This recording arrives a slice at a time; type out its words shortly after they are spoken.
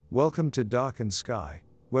Welcome to Darkened Sky,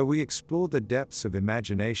 where we explore the depths of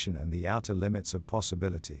imagination and the outer limits of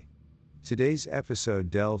possibility. Today's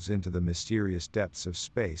episode delves into the mysterious depths of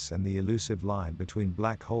space and the elusive line between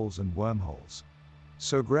black holes and wormholes.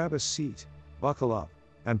 So grab a seat, buckle up,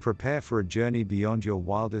 and prepare for a journey beyond your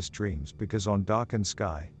wildest dreams, because on Darkened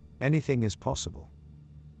Sky, anything is possible.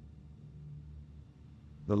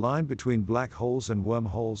 The line between black holes and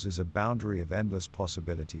wormholes is a boundary of endless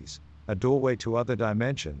possibilities, a doorway to other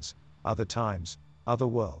dimensions, other times, other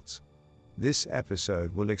worlds. This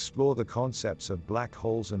episode will explore the concepts of black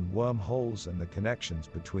holes and wormholes and the connections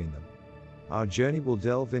between them. Our journey will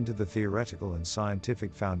delve into the theoretical and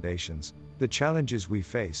scientific foundations, the challenges we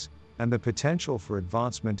face, and the potential for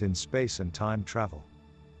advancement in space and time travel.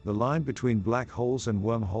 The line between black holes and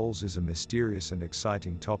wormholes is a mysterious and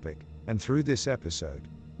exciting topic, and through this episode,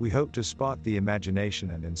 we hope to spark the imagination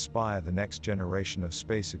and inspire the next generation of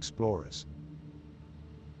space explorers.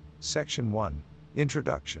 Section 1.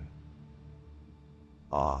 Introduction.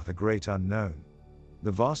 The great unknown.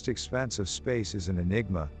 The vast expanse of space is an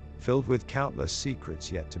enigma, filled with countless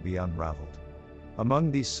secrets yet to be unraveled. Among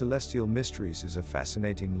these celestial mysteries is a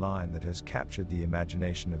fascinating line that has captured the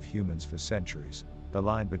imagination of humans for centuries, the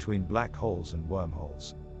line between black holes and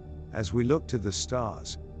wormholes. As we look to the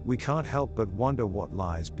stars, we can't help but wonder what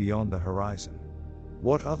lies beyond the horizon.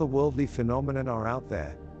 What otherworldly phenomena are out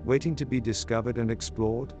there, waiting to be discovered and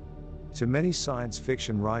explored? To many science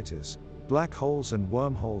fiction writers, black holes and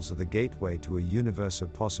wormholes are the gateway to a universe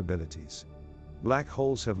of possibilities. Black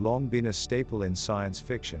holes have long been a staple in science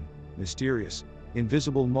fiction, mysterious,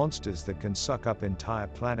 invisible monsters that can suck up entire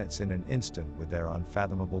planets in an instant with their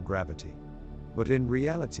unfathomable gravity. But in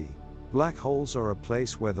reality, black holes are a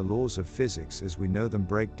place where the laws of physics as we know them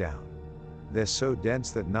break down. They're so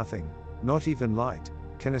dense that nothing, not even light,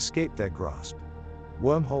 can escape their grasp.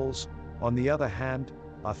 Wormholes, on the other hand,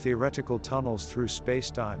 are theoretical tunnels through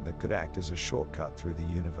space-time that could act as a shortcut through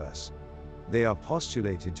the universe. They are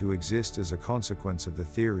postulated to exist as a consequence of the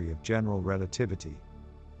theory of general relativity.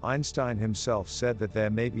 Einstein himself said that there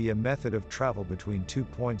may be a method of travel between 2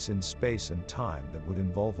 points in space and time that would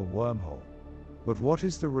involve a wormhole. But what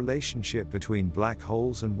is the relationship between black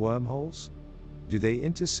holes and wormholes? Do they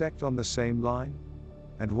intersect on the same line?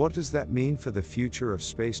 And what does that mean for the future of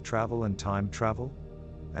space travel and time travel?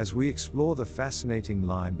 As we explore the fascinating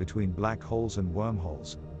line between black holes and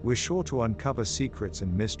wormholes, we're sure to uncover secrets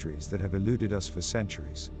and mysteries that have eluded us for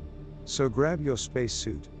centuries. So grab your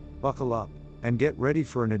spacesuit, buckle up, and get ready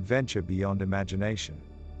for an adventure beyond imagination.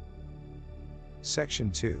 Section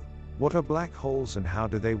 2. What are black holes and how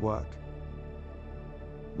do they work?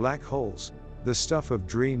 Black holes, the stuff of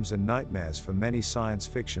dreams and nightmares for many science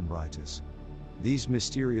fiction writers. These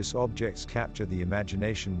mysterious objects capture the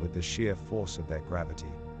imagination with the sheer force of their gravity.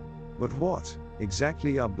 But what,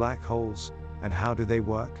 exactly are black holes, and how do they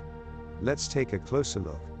work? Let's take a closer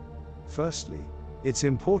look. Firstly, it's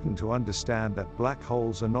important to understand that black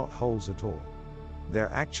holes are not holes at all.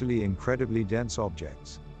 They're actually incredibly dense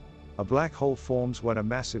objects. A black hole forms when a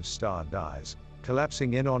massive star dies,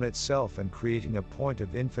 collapsing in on itself and creating a point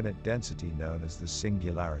of infinite density known as the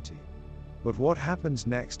singularity. But what happens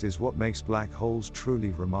next is what makes black holes truly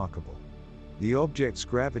remarkable. The object's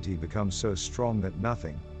gravity becomes so strong that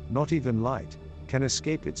nothing, not even light, can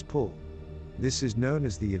escape its pull. This is known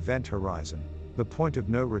as the event horizon, the point of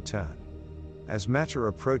no return. As matter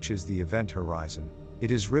approaches the event horizon, it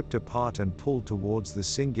is ripped apart and pulled towards the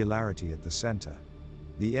singularity at the center.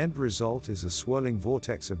 The end result is a swirling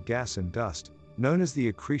vortex of gas and dust, known as the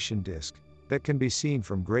accretion disk, that can be seen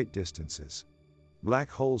from great distances. Black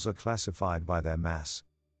holes are classified by their mass.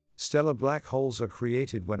 Stellar black holes are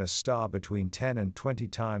created when a star between 10 and 20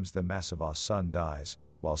 times the mass of our Sun dies,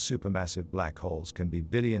 while supermassive black holes can be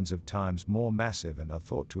billions of times more massive and are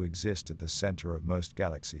thought to exist at the center of most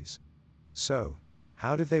galaxies. So,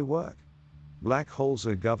 how do they work? Black holes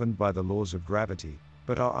are governed by the laws of gravity,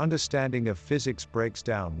 but our understanding of physics breaks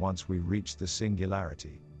down once we reach the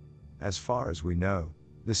singularity. As far as we know,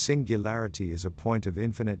 the singularity is a point of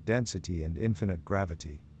infinite density and infinite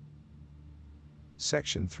gravity.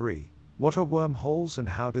 Section 3. What are wormholes and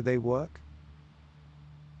how do they work?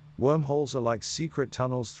 Wormholes are like secret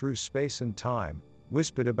tunnels through space and time,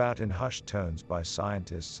 whispered about in hushed tones by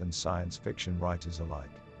scientists and science fiction writers alike.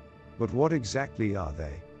 But what exactly are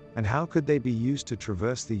they, and how could they be used to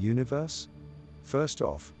traverse the universe? First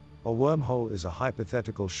off, a wormhole is a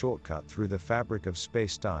hypothetical shortcut through the fabric of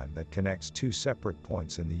space-time that connects two separate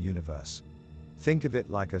points in the universe. Think of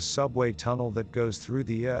it like a subway tunnel that goes through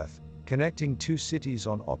the Earth, connecting two cities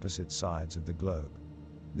on opposite sides of the globe.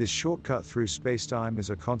 This shortcut through spacetime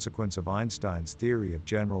is a consequence of Einstein's theory of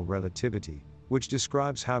general relativity, which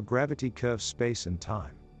describes how gravity curves space and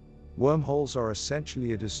time. Wormholes are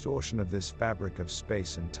essentially a distortion of this fabric of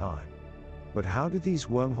space and time. But how do these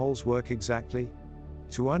wormholes work exactly?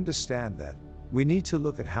 To understand that, we need to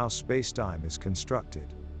look at how space-time is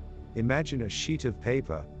constructed. Imagine a sheet of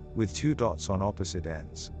paper with two dots on opposite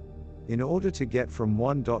ends. In order to get from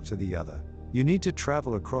one dot to the other, you need to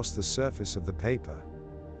travel across the surface of the paper.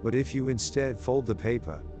 But if you instead fold the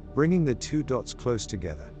paper, bringing the two dots close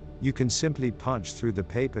together, you can simply punch through the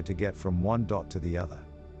paper to get from one dot to the other.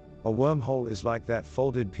 A wormhole is like that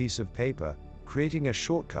folded piece of paper, creating a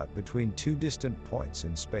shortcut between two distant points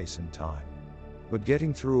in space and time. But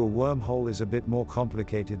getting through a wormhole is a bit more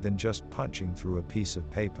complicated than just punching through a piece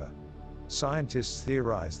of paper. Scientists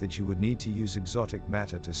theorize that you would need to use exotic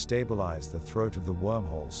matter to stabilize the throat of the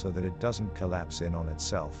wormhole so that it doesn't collapse in on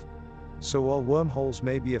itself. So while wormholes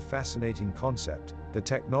may be a fascinating concept, the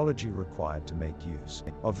technology required to make use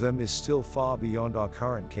of them is still far beyond our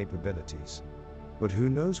current capabilities. But who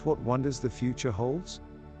knows what wonders the future holds?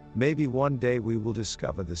 Maybe one day we will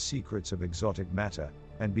discover the secrets of exotic matter,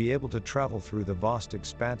 and be able to travel through the vast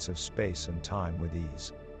expanse of space and time with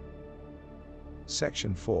ease.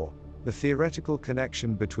 Section 4. The theoretical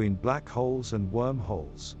connection between black holes and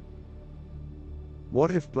wormholes.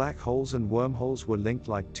 What if black holes and wormholes were linked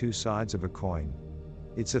like two sides of a coin?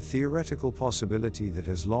 It's a theoretical possibility that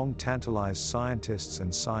has long tantalized scientists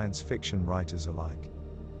and science fiction writers alike.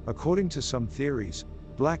 According to some theories,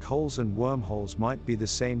 black holes and wormholes might be the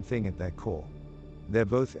same thing at their core. They're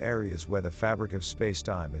both areas where the fabric of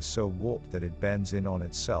spacetime is so warped that it bends in on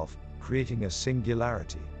itself, creating a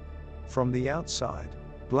singularity. From the outside,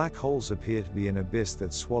 black holes appear to be an abyss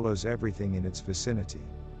that swallows everything in its vicinity.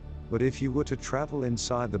 But if you were to travel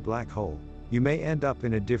inside the black hole, you may end up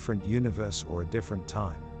in a different universe or a different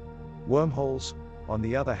time. Wormholes, on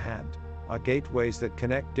the other hand, are gateways that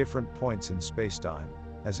connect different points in spacetime,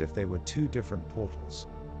 as if they were two different portals.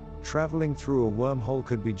 Traveling through a wormhole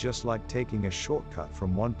could be just like taking a shortcut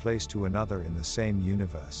from one place to another in the same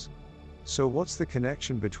universe. So what's the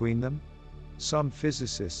connection between them? Some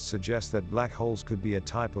physicists suggest that black holes could be a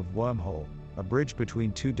type of wormhole, a bridge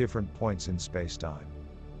between two different points in spacetime.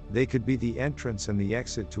 They could be the entrance and the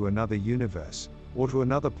exit to another universe, or to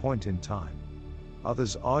another point in time.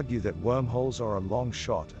 Others argue that wormholes are a long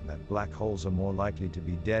shot and that black holes are more likely to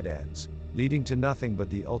be dead ends, leading to nothing but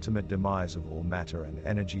the ultimate demise of all matter and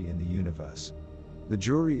energy in the universe. The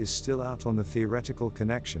jury is still out on the theoretical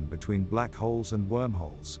connection between black holes and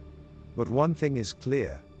wormholes. But one thing is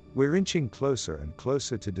clear, we're inching closer and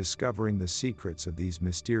closer to discovering the secrets of these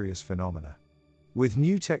mysterious phenomena. With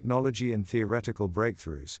new technology and theoretical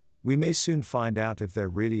breakthroughs, we may soon find out if there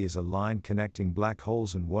really is a line connecting black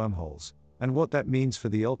holes and wormholes, and what that means for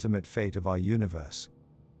the ultimate fate of our universe.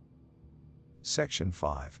 Section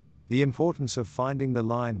 5. The importance of finding the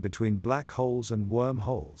line between black holes and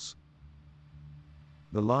wormholes.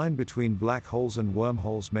 The line between black holes and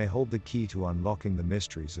wormholes may hold the key to unlocking the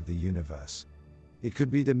mysteries of the universe. It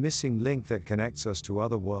could be the missing link that connects us to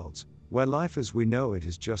other worlds, where life as we know it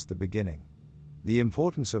is just the beginning. The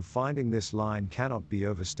importance of finding this line cannot be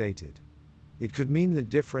overstated. It could mean the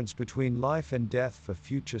difference between life and death for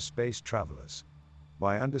future space travelers.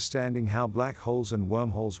 By understanding how black holes and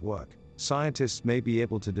wormholes work, scientists may be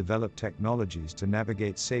able to develop technologies to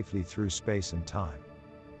navigate safely through space and time.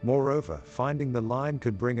 Moreover, finding the line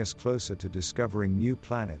could bring us closer to discovering new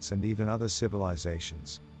planets and even other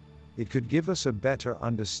civilizations. It could give us a better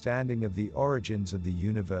understanding of the origins of the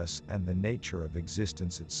universe and the nature of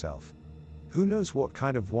existence itself. Who knows what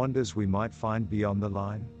kind of wonders we might find beyond the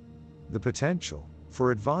line? The potential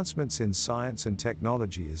for advancements in science and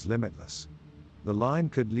technology is limitless. The line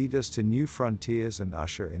could lead us to new frontiers and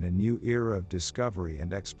usher in a new era of discovery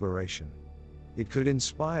and exploration. It could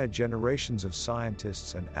inspire generations of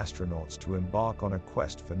scientists and astronauts to embark on a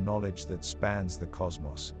quest for knowledge that spans the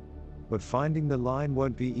cosmos. But finding the line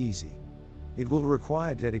won't be easy. It will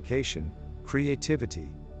require dedication, creativity,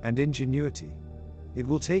 and ingenuity. It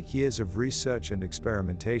will take years of research and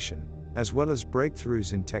experimentation, as well as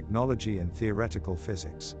breakthroughs in technology and theoretical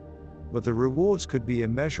physics. But the rewards could be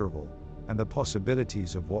immeasurable, and the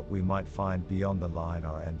possibilities of what we might find beyond the line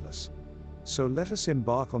are endless. So let us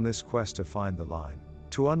embark on this quest to find the line,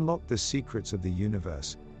 to unlock the secrets of the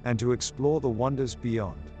universe, and to explore the wonders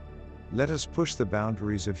beyond. Let us push the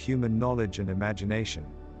boundaries of human knowledge and imagination,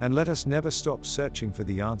 and let us never stop searching for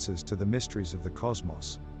the answers to the mysteries of the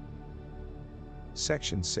cosmos.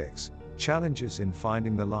 Section 6. Challenges in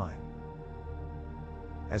finding the line.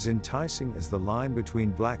 As enticing as the line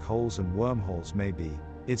between black holes and wormholes may be,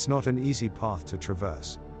 it's not an easy path to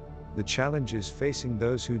traverse. The challenges facing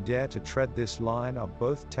those who dare to tread this line are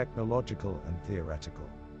both technological and theoretical.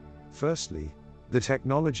 Firstly, the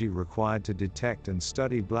technology required to detect and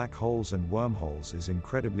study black holes and wormholes is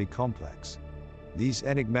incredibly complex. These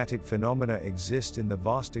enigmatic phenomena exist in the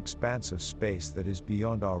vast expanse of space that is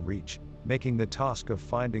beyond our reach, making the task of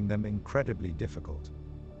finding them incredibly difficult.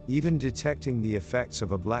 Even detecting the effects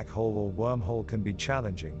of a black hole or wormhole can be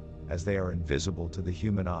challenging, as they are invisible to the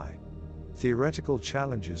human eye. Theoretical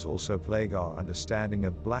challenges also plague our understanding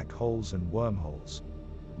of black holes and wormholes.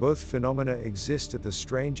 Both phenomena exist at the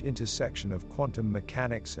strange intersection of quantum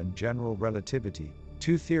mechanics and general relativity,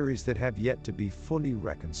 two theories that have yet to be fully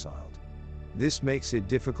reconciled. This makes it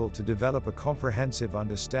difficult to develop a comprehensive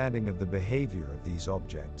understanding of the behavior of these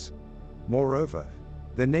objects. Moreover,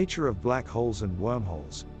 the nature of black holes and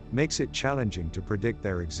wormholes makes it challenging to predict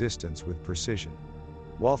their existence with precision.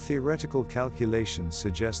 While theoretical calculations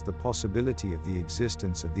suggest the possibility of the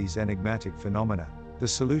existence of these enigmatic phenomena, the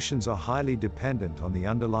solutions are highly dependent on the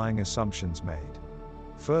underlying assumptions made.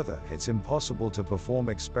 Further, it's impossible to perform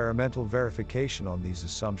experimental verification on these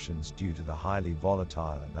assumptions due to the highly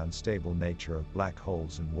volatile and unstable nature of black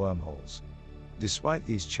holes and wormholes. Despite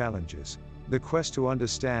these challenges, the quest to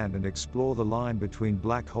understand and explore the line between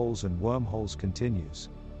black holes and wormholes continues.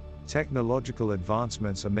 Technological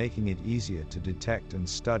advancements are making it easier to detect and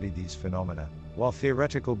study these phenomena, while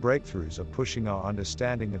theoretical breakthroughs are pushing our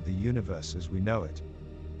understanding of the universe as we know it.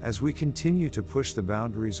 As we continue to push the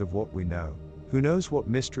boundaries of what we know, who knows what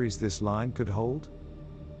mysteries this line could hold?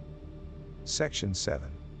 Section 7.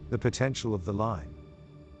 The potential of the line.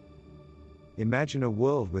 Imagine a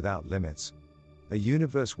world without limits. A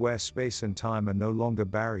universe where space and time are no longer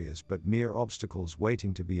barriers but mere obstacles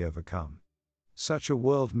waiting to be overcome. Such a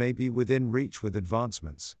world may be within reach with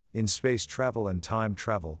advancements in space travel and time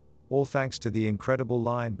travel, all thanks to the incredible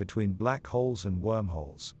line between black holes and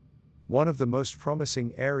wormholes. One of the most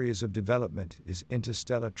promising areas of development is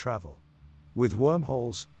interstellar travel. With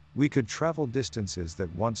wormholes, we could travel distances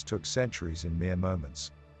that once took centuries in mere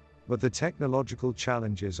moments. But the technological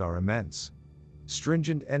challenges are immense.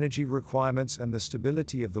 Stringent energy requirements and the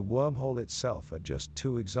stability of the wormhole itself are just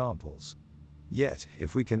two examples. Yet,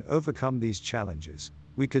 if we can overcome these challenges,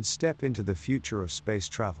 we could step into the future of space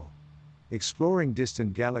travel, exploring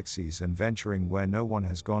distant galaxies and venturing where no one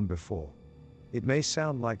has gone before. It may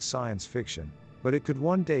sound like science fiction, but it could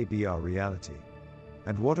one day be our reality.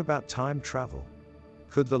 And what about time travel?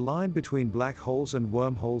 Could the line between black holes and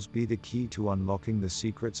wormholes be the key to unlocking the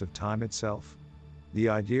secrets of time itself? The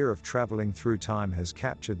idea of traveling through time has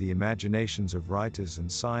captured the imaginations of writers and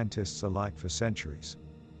scientists alike for centuries.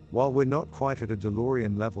 While we're not quite at a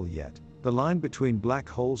DeLorean level yet, the line between black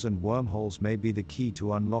holes and wormholes may be the key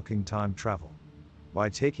to unlocking time travel. By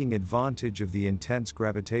taking advantage of the intense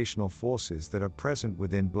gravitational forces that are present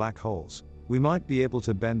within black holes, we might be able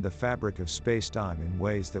to bend the fabric of space-time in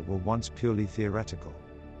ways that were once purely theoretical.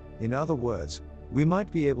 In other words, we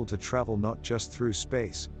might be able to travel not just through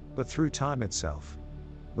space, but through time itself.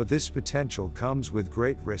 But this potential comes with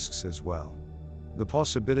great risks as well. The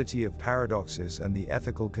possibility of paradoxes and the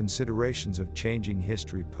ethical considerations of changing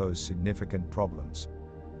history pose significant problems.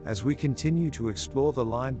 As we continue to explore the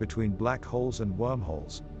line between black holes and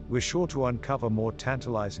wormholes, we're sure to uncover more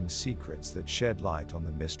tantalizing secrets that shed light on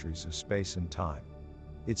the mysteries of space and time.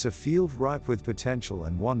 It's a field ripe with potential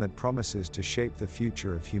and one that promises to shape the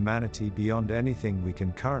future of humanity beyond anything we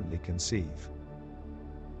can currently conceive.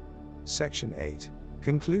 Section 8.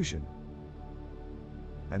 Conclusion.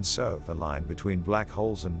 And so, the line between black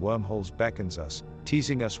holes and wormholes beckons us,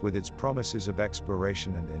 teasing us with its promises of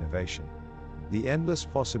exploration and innovation. The endless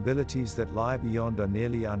possibilities that lie beyond are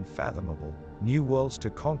nearly unfathomable: new worlds to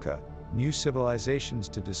conquer, new civilizations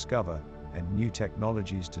to discover, and new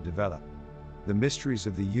technologies to develop. The mysteries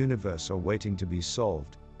of the universe are waiting to be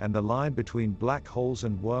solved, and the line between black holes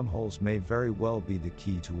and wormholes may very well be the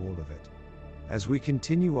key to all of it. As we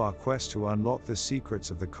continue our quest to unlock the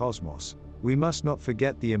secrets of the cosmos, we must not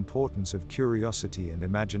forget the importance of curiosity and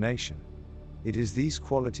imagination. It is these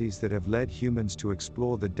qualities that have led humans to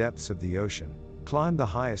explore the depths of the ocean, climb the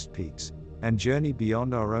highest peaks, and journey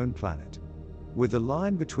beyond our own planet. With the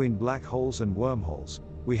line between black holes and wormholes,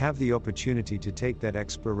 we have the opportunity to take that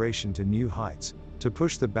exploration to new heights, to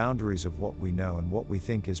push the boundaries of what we know and what we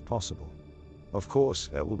think is possible. Of course,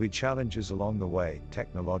 there will be challenges along the way,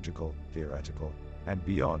 technological, theoretical, and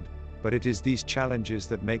beyond, but it is these challenges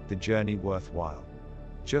that make the journey worthwhile.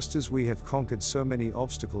 Just as we have conquered so many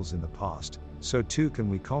obstacles in the past, so too can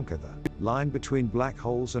we conquer the line between black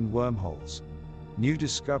holes and wormholes. New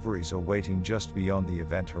discoveries are waiting just beyond the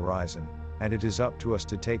event horizon, and it is up to us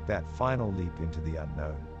to take that final leap into the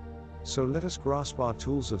unknown. So let us grasp our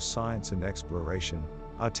tools of science and exploration,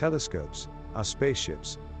 our telescopes, our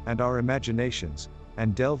spaceships, and our imaginations,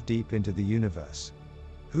 and delve deep into the universe.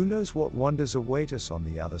 Who knows what wonders await us on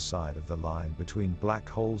the other side of the line between black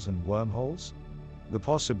holes and wormholes? The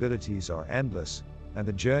possibilities are endless, and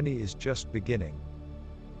the journey is just beginning.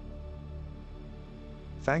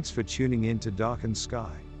 Thanks for tuning in to Darkened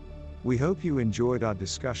Sky. We hope you enjoyed our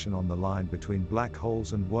discussion on the line between black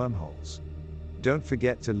holes and wormholes. Don't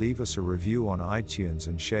forget to leave us a review on iTunes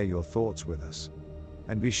and share your thoughts with us.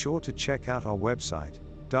 And be sure to check out our website,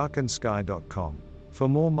 darkendsky.com, for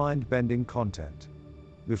more mind-bending content.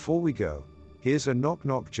 Before we go, here's a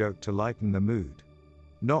knock-knock joke to lighten the mood.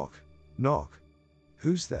 Knock, knock.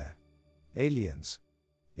 Who's there? Aliens.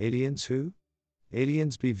 Aliens who?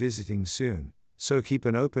 Aliens be visiting soon, so keep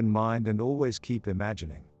an open mind and always keep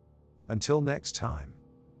imagining. Until next time.